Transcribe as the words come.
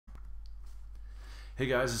Hey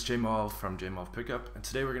guys, it's Jamal from Jamal Pickup, and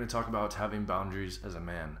today we're going to talk about having boundaries as a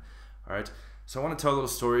man. Alright, so I want to tell a little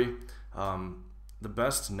story. The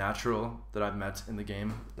best natural that I've met in the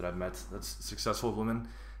game, that's a successful woman,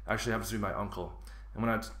 actually happens to be my uncle. And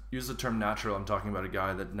when I use the term natural, I'm talking about a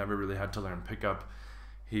guy that never really had to learn pickup.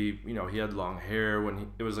 He had long hair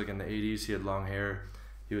it was like in the 80s. He had long hair.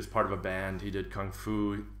 He was part of a band. He did kung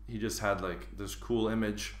fu. He just had like this cool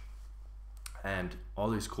image and all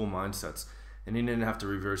these cool mindsets. And he didn't have to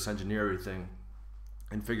reverse engineer everything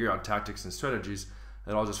and figure out tactics and strategies.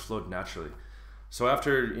 It all just flowed naturally. So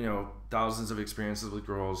after thousands of experiences with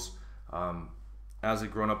girls, as a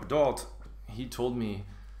grown-up adult, he told me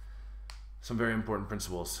some very important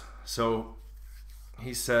principles. So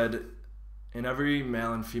he said, in every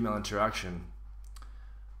male and female interaction,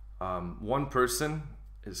 one person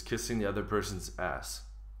is kissing the other person's ass.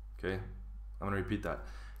 Okay, I'm gonna repeat that.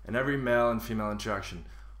 In every male and female interaction,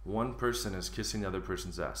 one person is kissing the other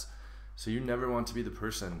person's ass. So you never want to be the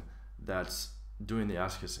person that's doing the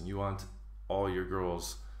ass kissing. You want all your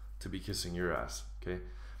girls to be kissing your ass. Okay,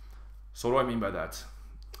 so what do I mean by that?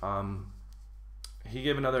 He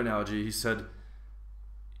gave another analogy. He said,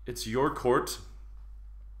 it's your court,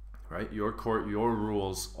 right? Your court, your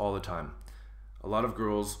rules all the time. A lot of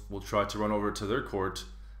girls will try to run over to their court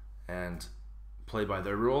and play by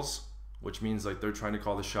their rules, which means like they're trying to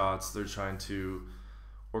call the shots, they're trying to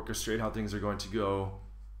orchestrate how things are going to go,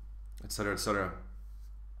 etc., etc.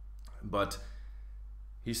 But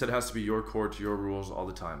he said it has to be your court, your rules all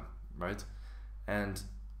the time, right? And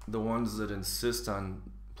the ones that insist on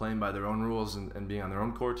playing by their own rules and being on their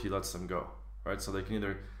own court, he lets them go, right? So they can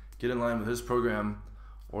either get in line with his program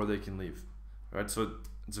or they can leave, right? So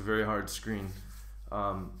it's a very hard screen.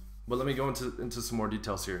 But let me go into some more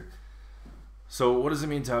details here. So what does it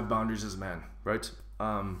mean to have boundaries as a man, right?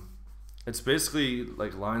 It's basically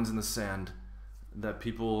like lines in the sand that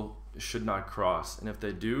people should not cross. And if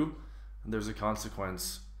they do, there's a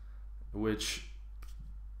consequence, which,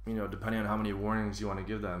 depending on how many warnings you want to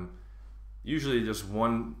give them, usually just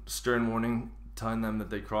one stern warning telling them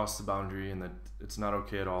that they crossed the boundary and that it's not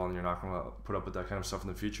okay at all and you're not going to put up with that kind of stuff in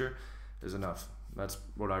the future is enough. That's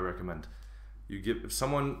what I recommend. If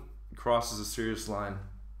someone crosses a serious line,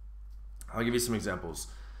 I'll give you some examples.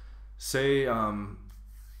 Say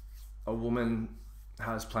a woman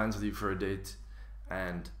has plans with you for a date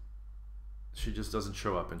and she just doesn't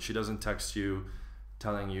show up, and she doesn't text you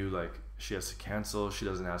telling you like she has to cancel, she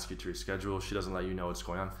doesn't ask you to reschedule, she doesn't let you know what's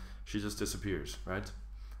going on, she just disappears, right?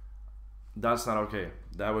 That's not okay.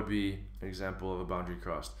 That would be an example of a boundary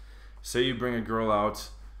crossed. Say you bring a girl out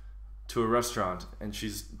to a restaurant and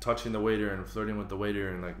she's touching the waiter and flirting with the waiter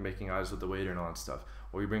and like making eyes with the waiter and all that stuff.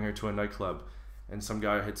 Or you bring her to a nightclub and some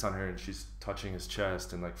guy hits on her and she's touching his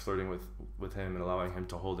chest and like flirting with him and allowing him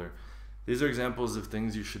to hold her. These are examples of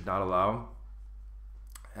things you should not allow.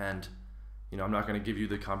 And I'm not going to give you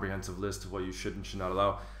the comprehensive list of what you should and should not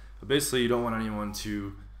allow. But basically, you don't want anyone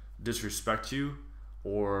to disrespect you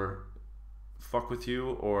or fuck with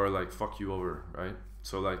you or like fuck you over, right?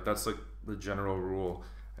 So like that's like the general rule,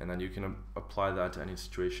 and then you can apply that to any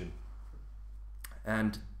situation.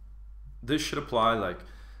 And this should apply like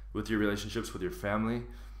with your relationships with your family,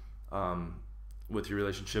 with your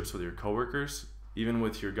relationships with your coworkers, even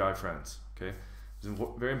with your guy friends. Okay, it's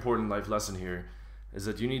a very important life lesson here is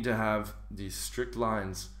that you need to have these strict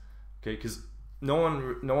lines. Okay, because no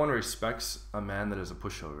one respects a man that is a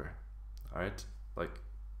pushover. All right, like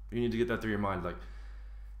you need to get that through your mind. Like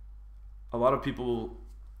a lot of people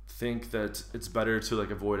think that it's better to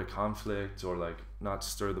like avoid a conflict or like not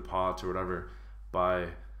stir the pot or whatever by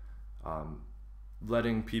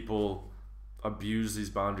letting people abuse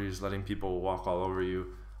these boundaries, letting people walk all over you,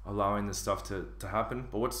 allowing this stuff to happen.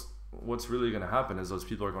 But what's really going to happen is those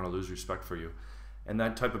people are going to lose respect for you, and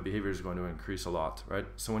that type of behavior is going to increase a lot, right?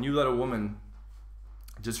 So when you let a woman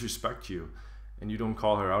disrespect you and you don't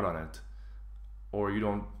call her out on it, or you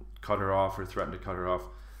don't cut her off or threaten to cut her off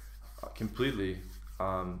completely,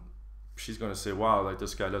 she's going to say, wow, like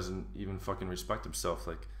this guy doesn't even fucking respect himself.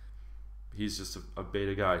 Like he's just a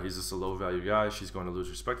beta guy. He's just a low value guy. She's going to lose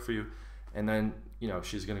respect for you. And then,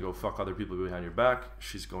 she's going to go fuck other people behind your back.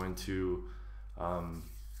 She's going to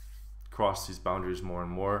cross these boundaries more and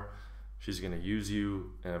more. She's going to use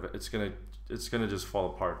you, and it's going to just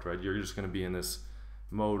fall apart, right? You're just going to be in this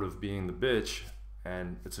mode of being the bitch,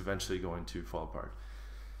 and it's eventually going to fall apart.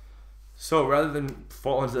 So rather than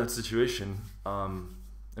fall into that situation, and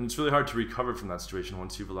it's really hard to recover from that situation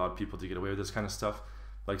once you've allowed people to get away with this kind of stuff.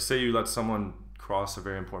 Like say you let someone cross a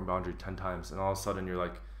very important boundary 10 times and all of a sudden you're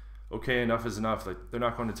like, okay, enough is enough. Like they're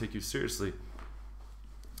not going to take you seriously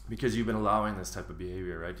because you've been allowing this type of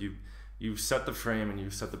behavior, right? you've set the frame and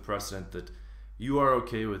you've set the precedent that you are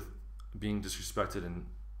okay with being disrespected in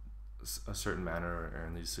a certain manner or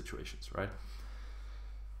in these situations, right?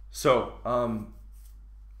 So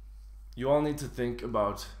you all need to think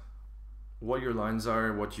about what your lines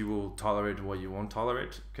are, what you will tolerate, and what you won't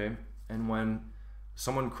tolerate, okay? And when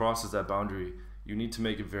someone crosses that boundary, you need to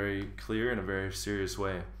make it very clear in a very serious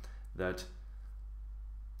way that,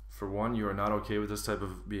 for one, you are not okay with this type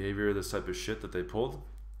of behavior, this type of shit that they pulled.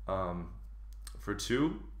 For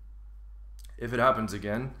two, if it happens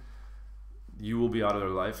again, you will be out of their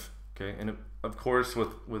life, okay? And of course,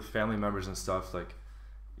 with family members and stuff, like,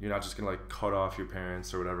 you're not just gonna like cut off your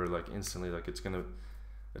parents or whatever like instantly. Like it's gonna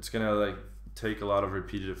like take a lot of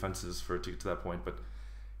repeated offenses for it to get to that point. But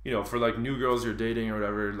you know, for like new girls you're dating or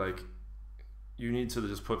whatever, like you need to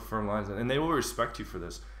just put firm lines in, and they will respect you for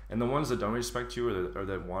this. And the ones that don't respect you or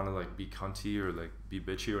that want to like be cunty or like be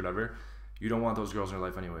bitchy or whatever, you don't want those girls in your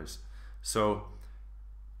life anyways. So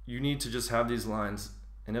you need to just have these lines,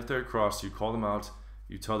 and if they're crossed, you call them out.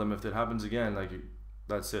 You tell them if it happens again, like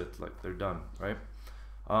that's it, like they're done, right?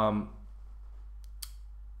 I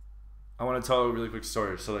want to tell a really quick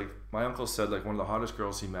story. So like my uncle said, like one of the hottest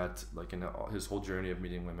girls he met, like in his whole journey of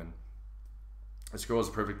meeting women, this girl is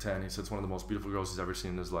a perfect 10. He said it's one of the most beautiful girls he's ever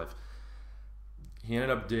seen in his life. He ended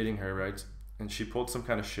up dating her, right? And she pulled some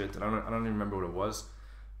kind of shit, and I don't even remember what it was,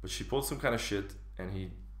 but she pulled some kind of shit, and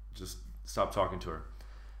he just stopped talking to her.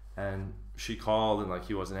 And she called, and like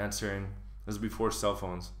he wasn't answering. This was before cell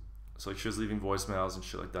phones, so like she was leaving voicemails and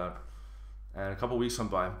shit like that. And a couple weeks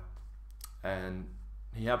went by, and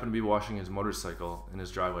he happened to be washing his motorcycle in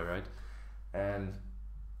his driveway, right? And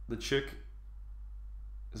the chick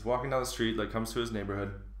is walking down the street, like comes to his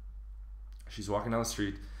neighborhood. She's walking down the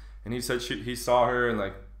street, and he said he saw her, and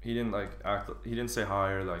like he didn't say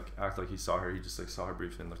hi or like act like he saw her. He just like saw her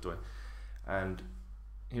briefly and looked away. And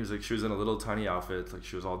he was like, she was in a little tiny outfit, like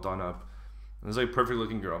she was all done up. And it was like a perfect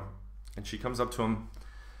looking girl. And she comes up to him,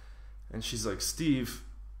 and she's like, Steve.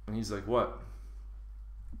 And he's like, what?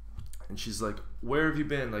 And she's like, where have you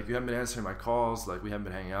been? Like, you haven't been answering my calls. Like, we haven't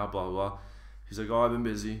been hanging out, blah, blah, blah. He's like, oh, I've been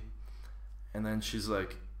busy. And then she's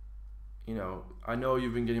like, you know, I know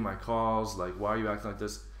you've been getting my calls. Like, why are you acting like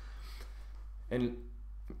this? And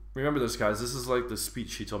remember this, guys. This is like the speech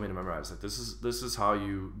she told me to memorize. Like, this is how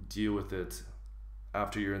you deal with it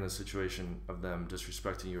after you're in the situation of them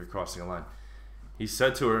disrespecting you or crossing a line. He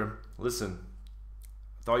said to her, listen,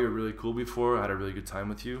 I thought you were really cool before. I had a really good time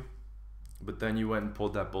with you, but then you went and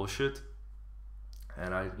pulled that bullshit,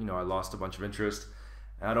 and I lost a bunch of interest,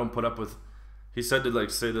 and I don't put up with. He said to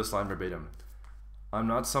like say this line verbatim: I'm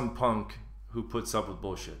not some punk who puts up with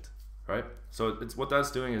bullshit, right? So it's what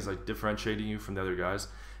that's doing is like differentiating you from the other guys,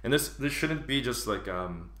 and this shouldn't be just like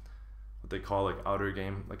what they call like outer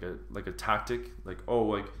game, like a tactic, like, oh,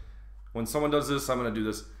 like when someone does this, I'm gonna do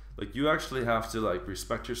this. Like, you actually have to like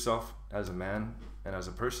respect yourself as a man and as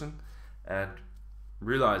a person, and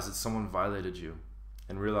realize that someone violated you,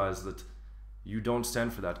 and realize that you don't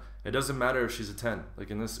stand for that. It doesn't matter if she's a 10.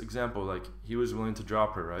 Like in this example, like he was willing to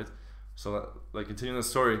drop her, right? So like continuing the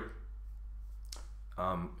story,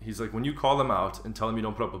 he's like, when you call them out and tell them you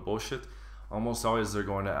don't put up with bullshit, almost always they're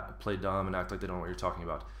going to play dumb and act like they don't know what you're talking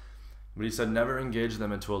about. But he said never engage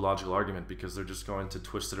them into a logical argument, because they're just going to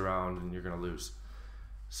twist it around and you're going to lose.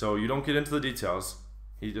 So you don't get into the details.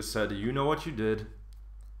 He just said, you know what you did.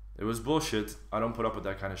 It was bullshit. I don't put up with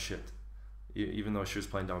that kind of shit. Even though she was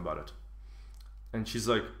playing dumb about it. And she's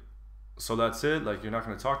like, so that's it? Like, you're not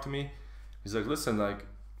going to talk to me? He's like, listen, like,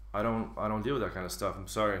 I don't deal with that kind of stuff. I'm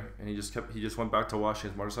sorry. And he just went back to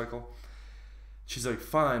washing his motorcycle. She's like,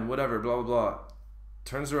 fine, whatever, blah, blah, blah.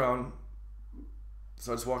 Turns around,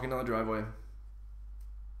 starts walking down the driveway.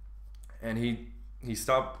 And he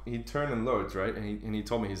stopped, he turned and looked, right? And he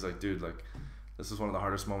told me, he's like, dude, like, this is one of the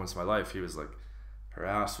hardest moments of my life. He was like, her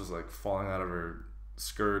ass was like falling out of her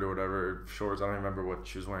skirt or whatever, shorts. I don't remember what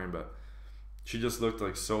she was wearing, but she just looked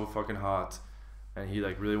like so fucking hot, and he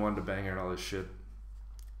like really wanted to bang her and all this shit.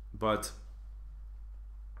 But,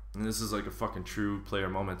 and this is like a fucking true player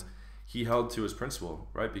moment, he held to his principle,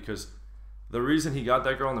 right? Because the reason he got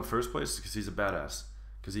that girl in the first place is because he's a badass,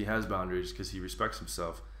 because he has boundaries, because he respects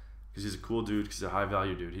himself, because he's a cool dude, because he's a high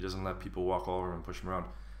value dude. He doesn't let people walk all over him and push him around.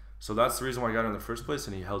 So that's the reason why I got her in the first place,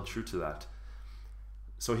 and he held true to that.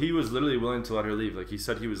 So he was literally willing to let her leave. Like, he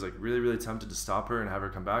said he was like really, really tempted to stop her and have her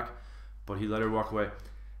come back, but he let her walk away.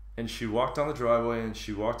 And she walked down the driveway and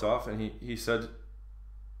she walked off, and he said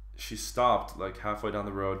she stopped like halfway down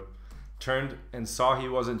the road, turned and saw he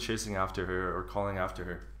wasn't chasing after her or calling after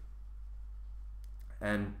her.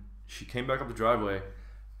 And she came back up the driveway,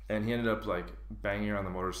 and he ended up like banging her on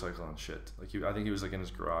the motorcycle and shit. Like I think he was like in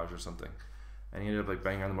his garage or something, and he ended up like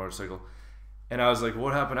banging her on the motorcycle. And I was like,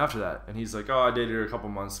 what happened after that? And he's like, oh, I dated her a couple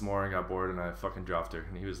months more and got bored and I fucking dropped her.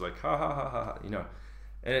 And he was like, ha ha ha ha, you know.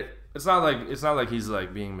 And it's not like he's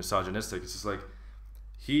like being misogynistic. It's just like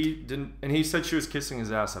he didn't. And he said she was kissing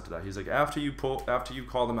his ass after that. He's like, after you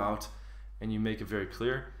call them out and you make it very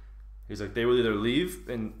clear, he's like, they will either leave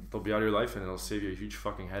and they'll be out of your life and it'll save you a huge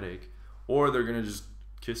fucking headache, or they're gonna just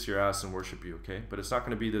kiss your ass and worship you, okay? But it's not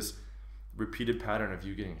gonna be this repeated pattern of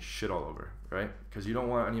you getting shit all over, right? Because you don't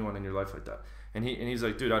want anyone in your life like that. And he's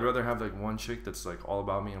like, dude, I'd rather have like one chick that's like all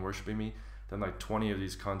about me and worshiping me than like 20 of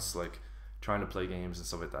these cunts like trying to play games and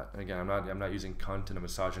stuff like that. And again, I'm not using cunt in a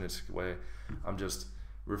misogynistic way. I'm just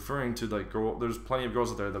referring to like there's plenty of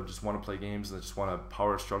girls out there that just want to play games and that just want to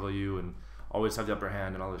power struggle you and always have the upper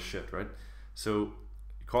hand and all this shit, right? So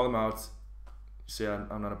you call them out, you say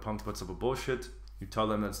I'm not a punk, what's up with bullshit. You tell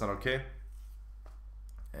them that it's not okay,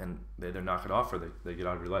 and they either knock it off or they get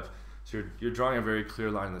out of your life. So you're drawing a very clear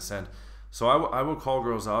line in the sand. So I will call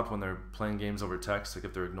girls out when they're playing games over text, like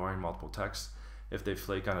if they're ignoring multiple texts, if they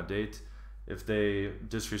flake on a date, if they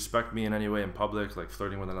disrespect me in any way in public, like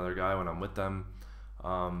flirting with another guy when I'm with them,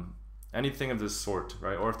 anything of this sort,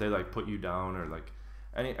 right? Or if they like put you down or like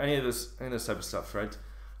any of this type of stuff, right?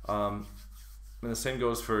 And the same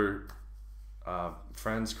goes for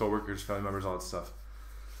friends, coworkers, family members, all that stuff.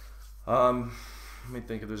 Let me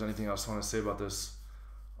think if there's anything else I want to say about this.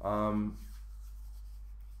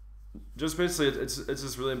 Just basically, it's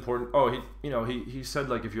just really important. Oh, he said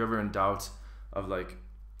like if you're ever in doubt of like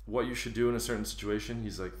what you should do in a certain situation,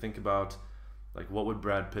 he's like, think about like what would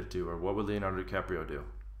Brad Pitt do or what would Leonardo DiCaprio do,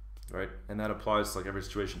 right? And that applies to like every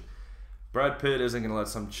situation. Brad Pitt isn't gonna let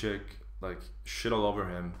some chick like shit all over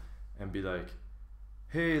him and be like,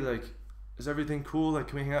 hey, like, is everything cool? Like,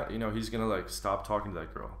 can we hang out? You know, he's gonna like stop talking to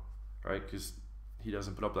that girl, right? Because he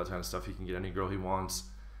doesn't put up that kind of stuff. He can get any girl he wants.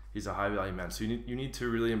 He's a high value man. So you need to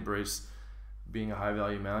really embrace being a high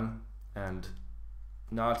value man and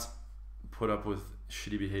not put up with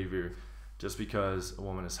shitty behavior just because a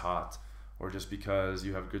woman is hot or just because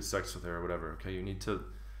you have good sex with her or whatever. Okay, you need to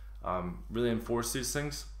really enforce these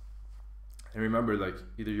things. And remember, like,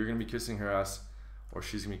 either you're gonna be kissing her ass or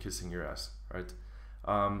she's gonna be kissing your ass, right?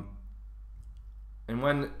 And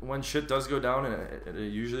when shit does go down, and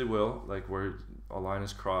it usually will, like where a line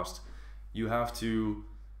is crossed, you have to.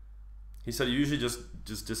 He said you usually just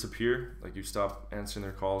disappear, like you stop answering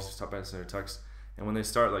their calls, you stop answering their texts, and when they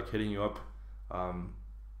start like hitting you up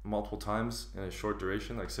multiple times in a short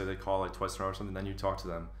duration, like say they call like twice an hour or something, then you talk to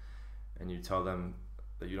them and you tell them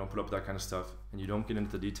that you don't put up with that kind of stuff and you don't get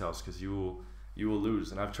into the details because you will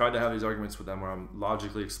lose. And I've tried to have these arguments with them where I'm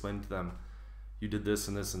logically explaining to them, you did this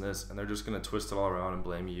and this and this, and they're just gonna twist it all around and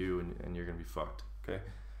blame you, and you're gonna be fucked. Okay,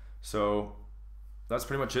 so that's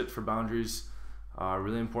pretty much it for boundaries.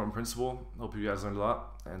 Really important principle. Hope you guys learned a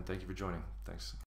lot, and thank you for joining. Thanks.